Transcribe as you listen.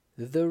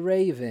The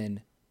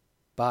Raven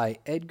by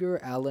Edgar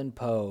Allan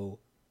Poe.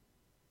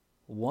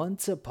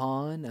 Once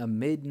upon a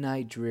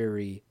midnight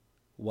dreary,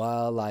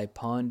 while I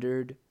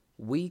pondered,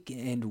 weak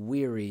and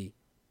weary,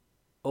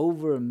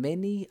 over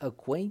many a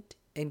quaint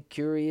and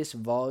curious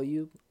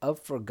volume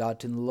of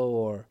forgotten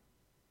lore,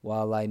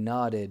 while I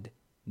nodded,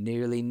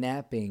 nearly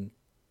napping,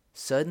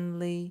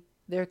 suddenly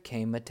there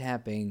came a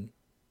tapping,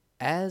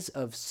 as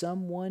of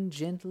some one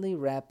gently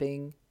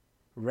rapping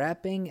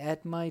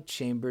at my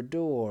chamber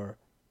door.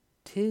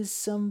 "'Tis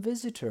some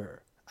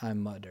visitor," I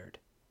muttered,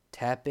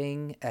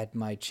 "tapping at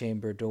my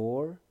chamber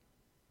door.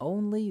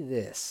 Only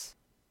this,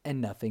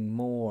 and nothing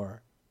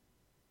more."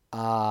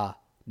 Ah,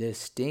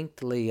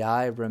 distinctly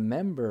I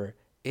remember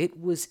it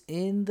was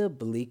in the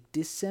bleak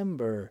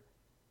December,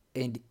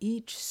 and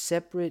each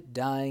separate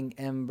dying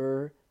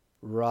ember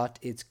wrought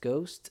its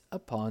ghost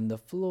upon the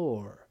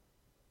floor.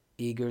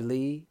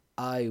 Eagerly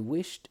I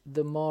wished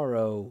the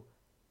morrow,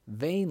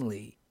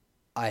 vainly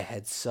I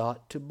had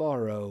sought to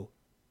borrow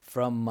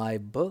from my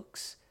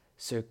books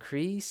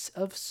surcease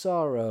of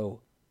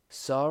sorrow,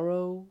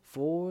 sorrow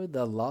for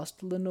the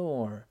lost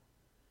Lenore,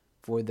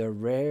 for the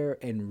rare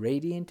and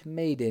radiant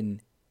maiden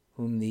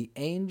whom the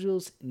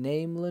angels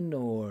name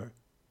Lenore,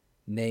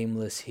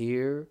 nameless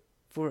here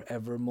for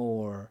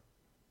evermore.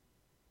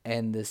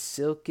 And the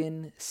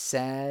silken,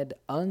 sad,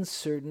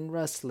 uncertain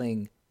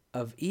rustling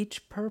of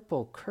each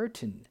purple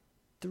curtain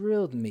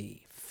thrilled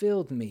me,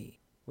 filled me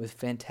with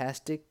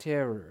fantastic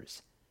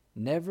terrors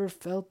never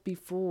felt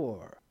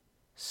before,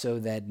 so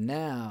that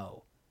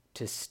now,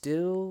 to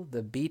still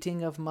the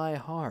beating of my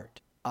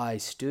heart, I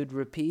stood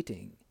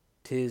repeating,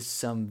 "'Tis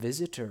some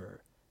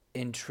visitor,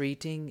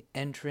 entreating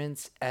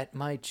entrance at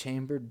my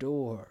chamber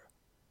door.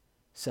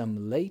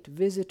 Some late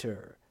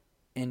visitor,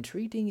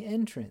 entreating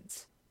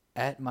entrance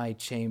at my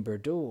chamber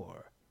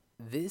door.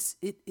 This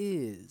it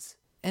is,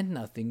 and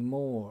nothing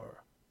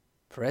more."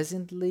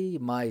 Presently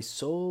my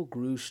soul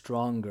grew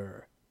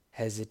stronger,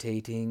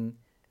 hesitating,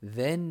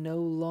 then no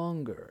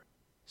longer.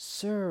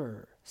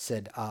 "Sir,"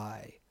 said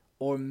I,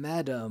 "or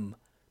madam,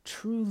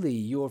 truly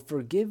your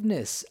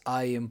forgiveness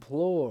I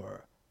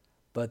implore.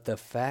 But the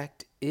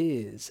fact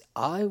is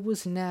I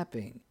was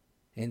napping,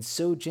 and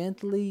so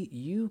gently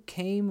you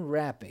came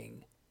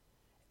rapping,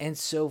 and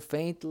so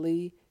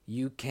faintly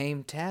you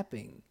came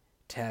tapping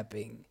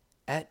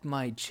at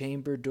my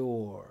chamber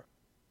door,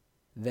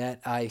 that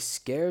I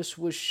scarce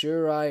was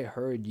sure I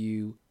heard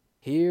you.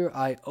 Here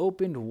I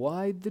opened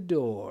wide the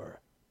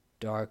door.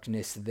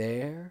 Darkness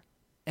there,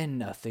 and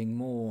nothing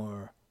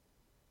more."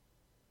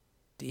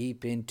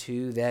 Deep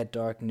into that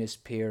darkness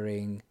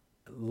peering,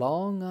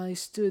 long I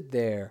stood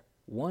there,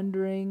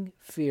 wondering,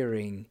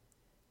 fearing,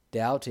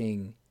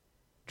 doubting,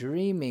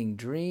 dreaming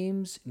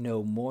dreams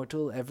no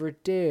mortal ever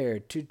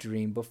dared to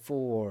dream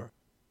before.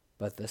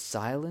 But the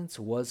silence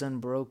was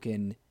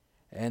unbroken,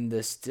 and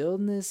the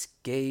stillness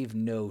gave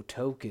no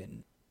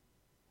token,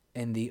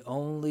 and the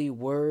only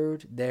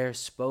word there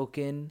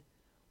spoken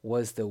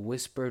was the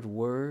whispered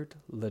word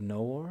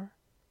 "Lenore."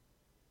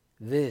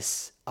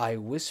 This I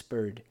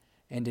whispered,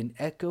 and an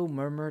echo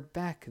murmured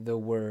back the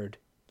word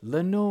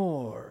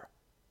 "Lenore."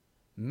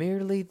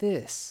 Merely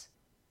this,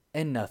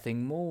 and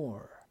nothing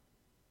more.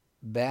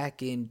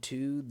 Back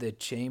into the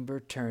chamber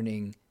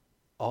turning,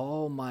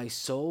 all my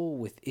soul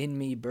within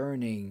me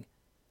burning,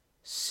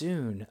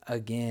 soon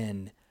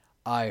again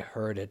I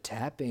heard a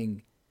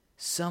tapping,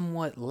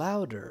 somewhat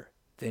louder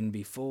than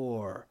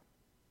before.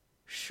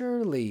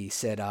 "Surely,"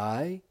 said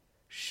I,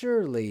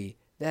 "surely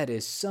that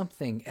is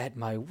something at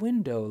my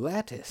window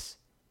lattice.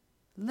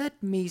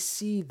 Let me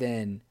see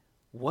then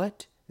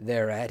what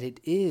thereat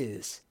it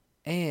is,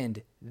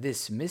 and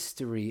this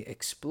mystery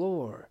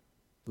explore.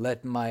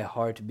 Let my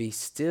heart be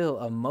still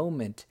a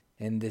moment,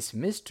 and this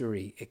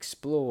mystery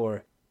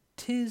explore.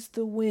 'Tis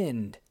the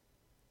wind,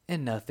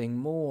 and nothing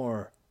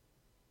more."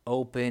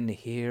 Open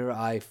here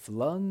I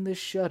flung the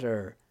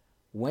shutter,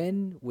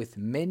 when with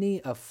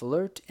many a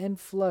flirt and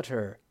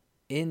flutter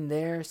in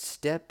there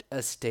stepped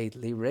a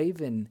stately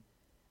raven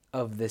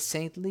of the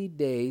saintly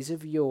days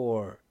of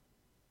yore.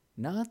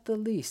 Not the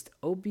least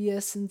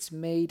obeisance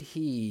made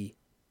he,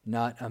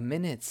 not a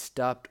minute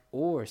stopped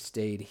or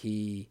stayed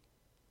he,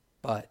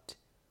 but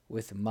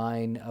with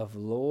mien of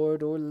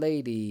lord or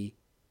lady,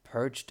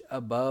 perched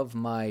above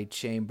my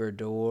chamber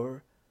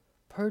door,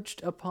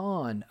 perched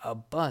upon a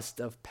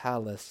bust of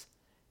Pallas,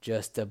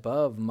 just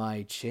above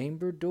my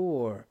chamber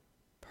door,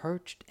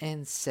 perched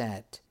and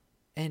sat,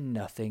 and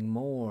nothing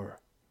more.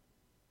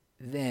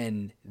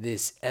 Then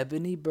this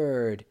ebony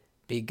bird,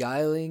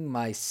 beguiling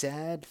my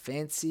sad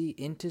fancy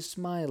into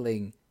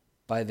smiling,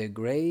 by the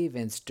grave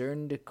and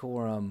stern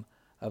decorum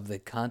of the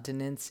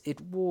countenance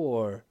it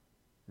wore,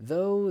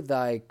 "Though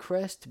thy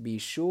crest be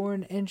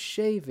shorn and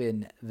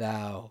shaven,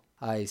 thou,"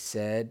 I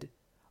said,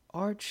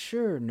 "art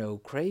sure no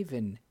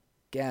craven,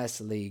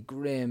 ghastly,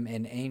 grim,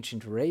 and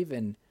ancient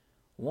raven,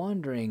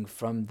 wandering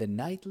from the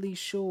nightly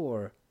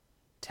shore.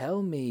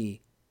 Tell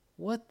me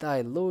what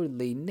thy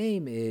lordly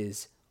name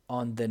is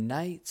on the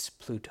night's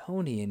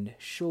Plutonian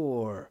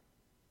shore."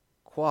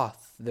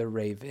 Quoth the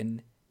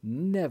raven,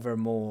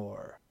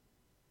 "Nevermore."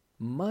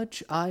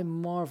 Much I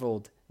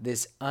marvelled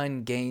this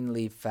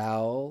ungainly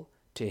fowl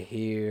to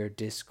hear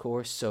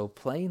discourse so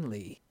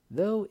plainly,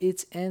 though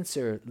its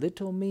answer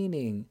little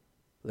meaning,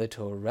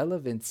 little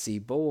relevancy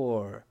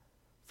bore.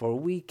 For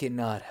we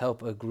cannot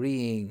help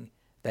agreeing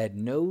that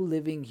no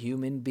living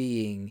human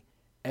being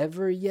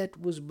ever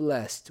yet was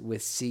blessed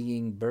with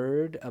seeing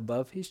bird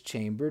above his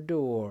chamber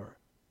door,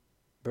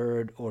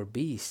 bird or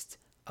beast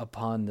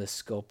upon the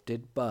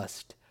sculpted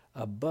bust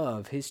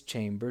above his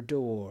chamber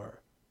door,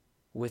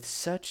 with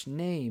such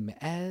name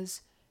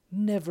as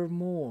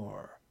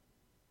Nevermore.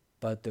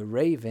 But the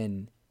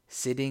raven,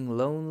 sitting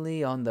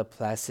lonely on the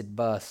placid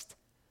bust,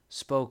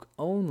 spoke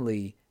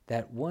only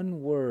that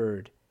one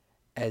word,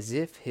 as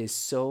if his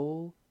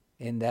soul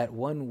in that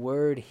one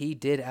word he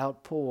did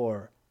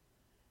outpour.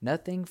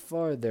 Nothing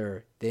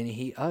farther than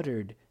he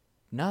uttered,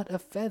 not a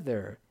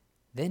feather,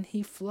 then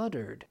he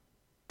fluttered,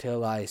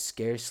 till I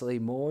scarcely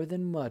more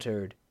than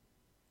muttered,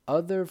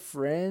 "Other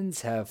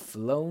friends have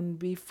flown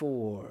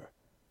before.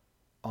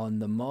 On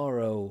the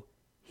morrow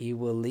he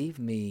will leave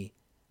me,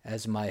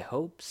 as my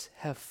hopes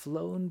have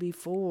flown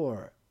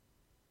before."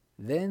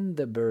 Then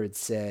the bird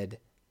said,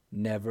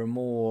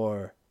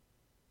 "Nevermore."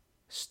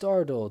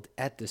 Startled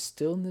at the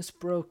stillness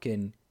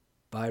broken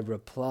by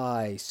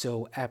reply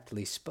so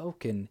aptly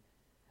spoken,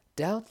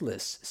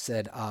 "Doubtless,"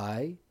 said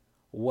I,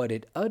 "what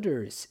it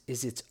utters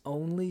is its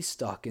only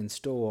stock and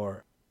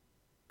store,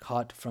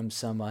 caught from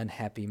some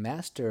unhappy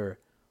master,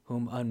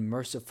 whom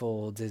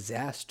unmerciful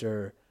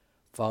disaster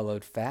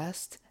followed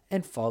fast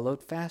and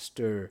followed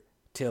faster,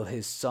 till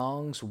his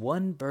songs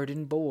one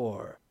burden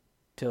bore,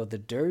 till the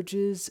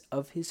dirges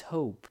of his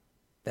hope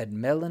that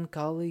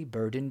melancholy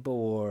burden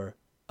bore,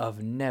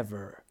 of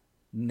never,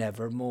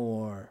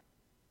 nevermore."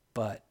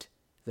 But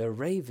the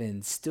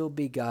raven still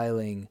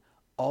beguiling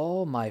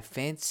all my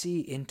fancy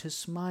into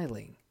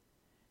smiling,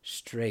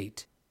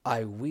 straight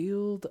I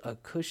wheeled a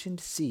cushioned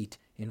seat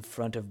in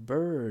front of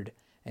bird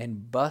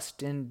and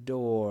bust and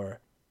door.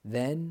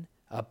 Then,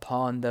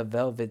 upon the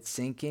velvet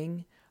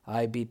sinking,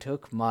 I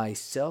betook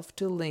myself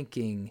to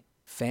linking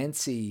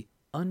fancy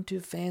unto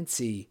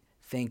fancy,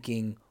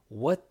 thinking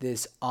what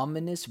this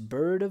ominous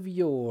bird of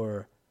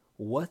yore,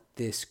 what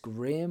this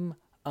grim,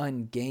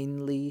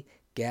 ungainly,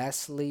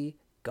 ghastly,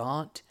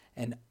 gaunt,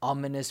 and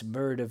ominous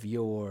bird of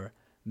yore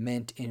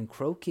meant in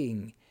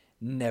croaking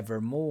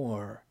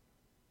 "Nevermore."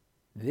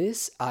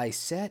 This I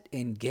sat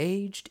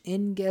engaged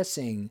in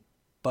guessing,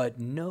 but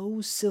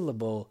no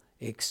syllable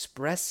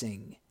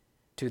expressing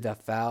to the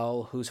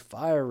fowl whose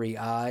fiery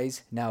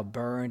eyes now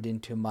burned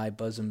into my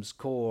bosom's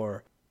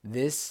core.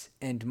 This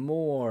and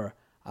more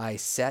I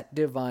sat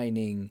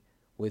divining,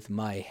 with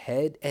my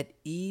head at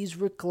ease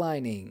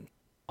reclining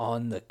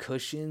on the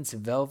cushion's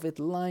velvet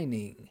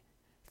lining,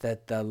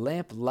 that the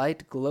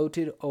lamplight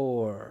gloated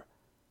o'er.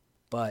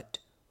 But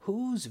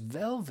whose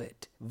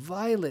velvet,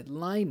 violet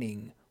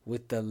lining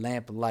with the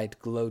lamplight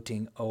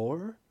gloating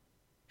o'er?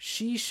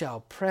 She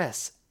shall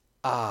press,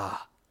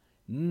 ah,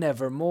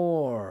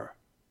 nevermore.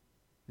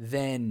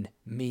 Then,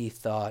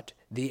 methought,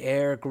 the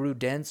air grew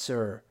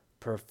denser,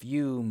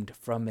 perfumed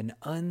from an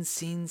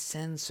unseen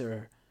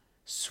censer,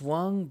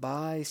 swung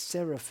by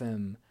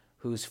seraphim,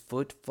 whose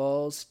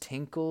footfalls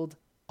tinkled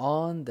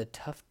on the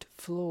tufted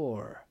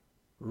floor.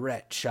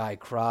 "Wretch," I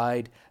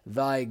cried,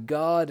 "thy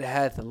God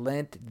hath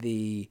lent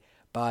thee,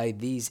 by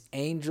these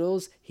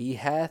angels he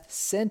hath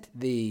sent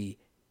thee,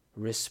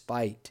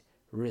 respite,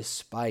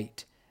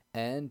 respite,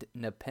 and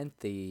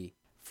nepenthe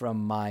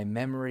from my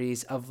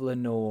memories of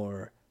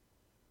Lenore.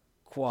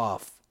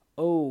 Quaff,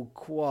 oh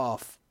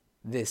quaff,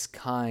 this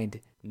kind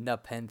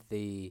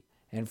nepenthe,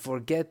 and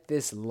forget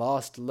this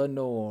lost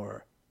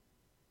Lenore."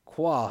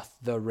 Quoth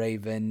the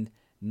raven,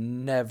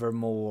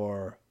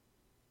 "Nevermore."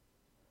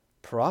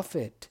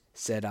 "Prophet,"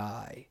 said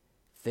I,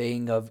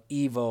 "thing of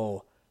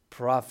evil,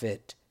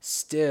 prophet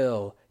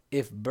still,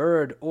 if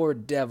bird or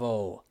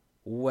devil,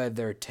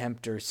 whether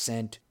tempter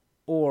sent,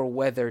 or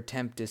whether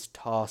tempest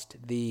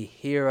tossed thee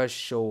here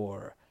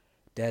ashore,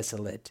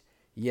 desolate,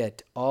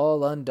 yet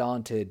all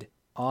undaunted,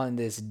 on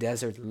this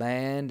desert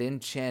land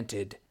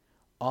enchanted,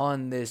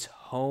 on this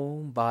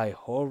home by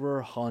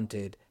horror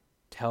haunted,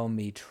 tell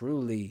me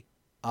truly,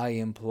 I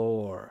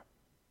implore,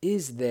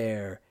 is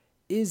there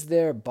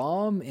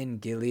balm in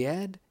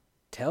Gilead?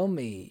 Tell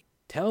me,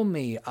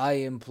 I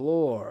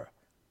implore."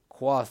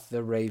 Quoth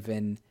the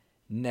raven,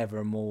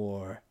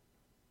 "Nevermore."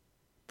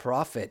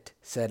 "Prophet,"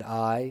 said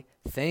I,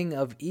 "thing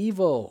of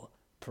evil,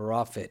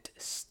 prophet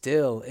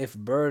still, if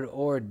bird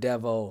or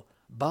devil,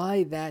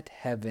 by that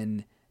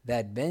heaven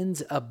that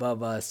bends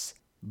above us,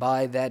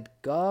 by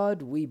that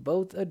God we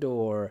both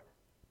adore,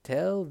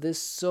 tell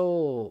this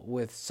soul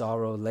with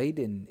sorrow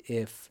laden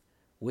if,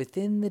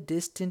 within the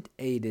distant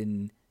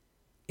Aidenn,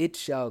 it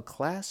shall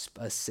clasp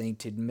a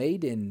sainted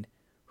maiden,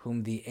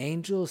 whom the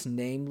angels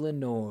name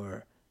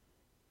Lenore.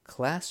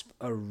 Clasp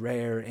a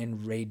rare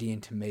and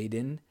radiant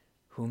maiden,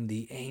 whom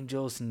the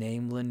angels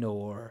name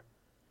Lenore."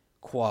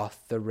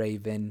 Quoth the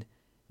raven,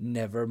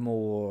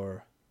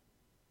 "Nevermore."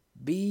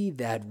 "Be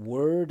that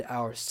word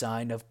our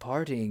sign of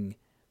parting,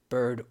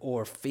 bird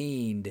or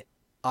fiend,"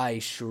 I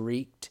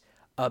shrieked,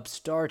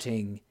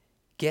 upstarting,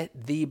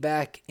 get thee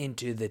back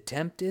into the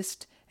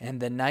tempest and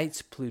the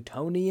night's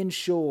Plutonian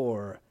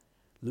shore.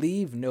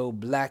 Leave no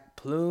black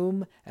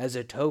plume as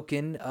a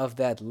token of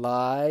that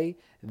lie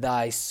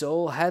thy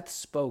soul hath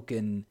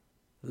spoken.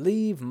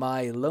 Leave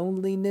my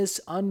loneliness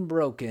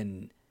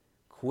unbroken.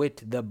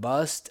 Quit the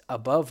bust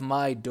above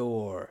my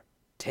door.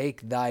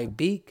 Take thy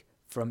beak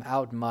from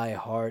out my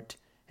heart,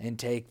 and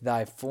take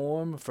thy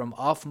form from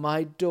off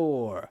my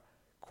door,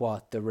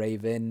 quoth the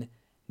raven,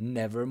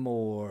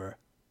 nevermore.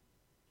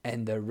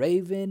 And the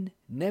raven,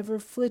 never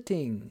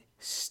flitting,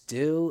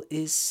 still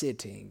is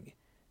sitting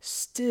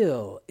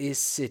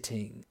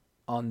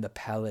on the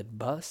pallid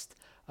bust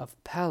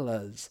of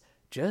Pallas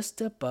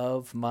just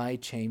above my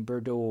chamber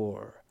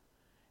door.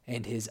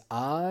 And his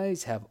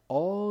eyes have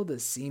all the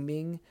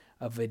seeming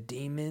of a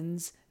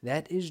demon's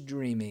that is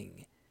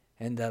dreaming,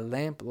 and the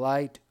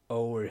lamplight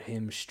o'er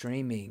him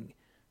streaming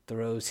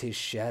throws his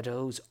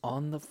shadows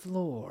on the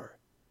floor.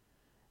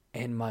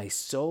 And my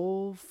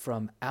soul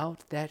from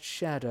out that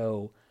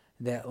shadow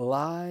that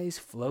lies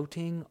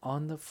floating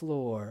on the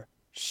floor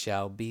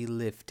shall be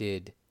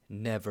lifted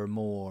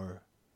nevermore.